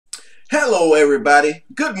Hello everybody,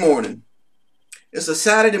 good morning. It's a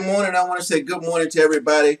Saturday morning. I want to say good morning to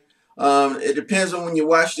everybody. It depends on when you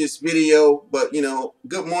watch this video, but you know,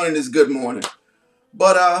 good morning is good morning.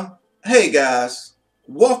 But hey guys,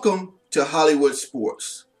 welcome to Hollywood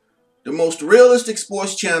Sports, the most realistic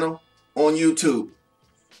sports channel on YouTube.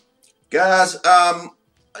 Guys,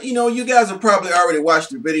 you guys have probably already watched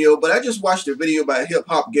the video, but I just watched a video by a hip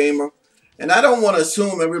hop gamer, and I don't want to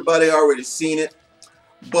assume everybody already seen it.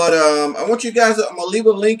 But I want you guys, I'm going to leave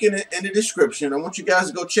a link in the description. I want you guys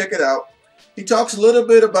to go check it out. He talks a little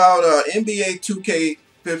bit about NBA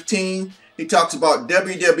 2K15. He talks about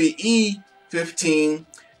WWE 15.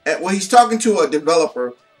 Well, he's talking to a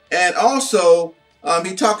developer. And also,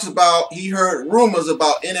 he talks about, he heard rumors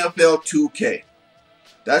about NFL 2K.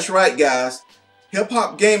 That's right, guys. Hip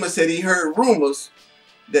Hop Gamer said he heard rumors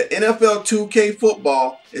that NFL 2K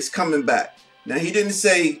football is coming back. Now, he didn't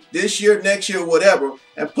say this year, next year, whatever.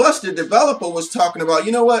 And plus, the developer was talking about,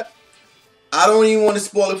 you know what? I don't even want to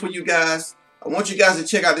spoil it for you guys. I want you guys to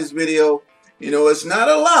check out this video. You know, it's not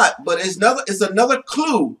a lot, but it's another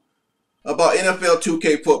clue about NFL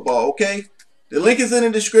 2K football, okay? The link is in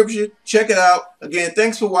the description. Check it out. Again,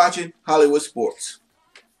 thanks for watching Hollywood Sports.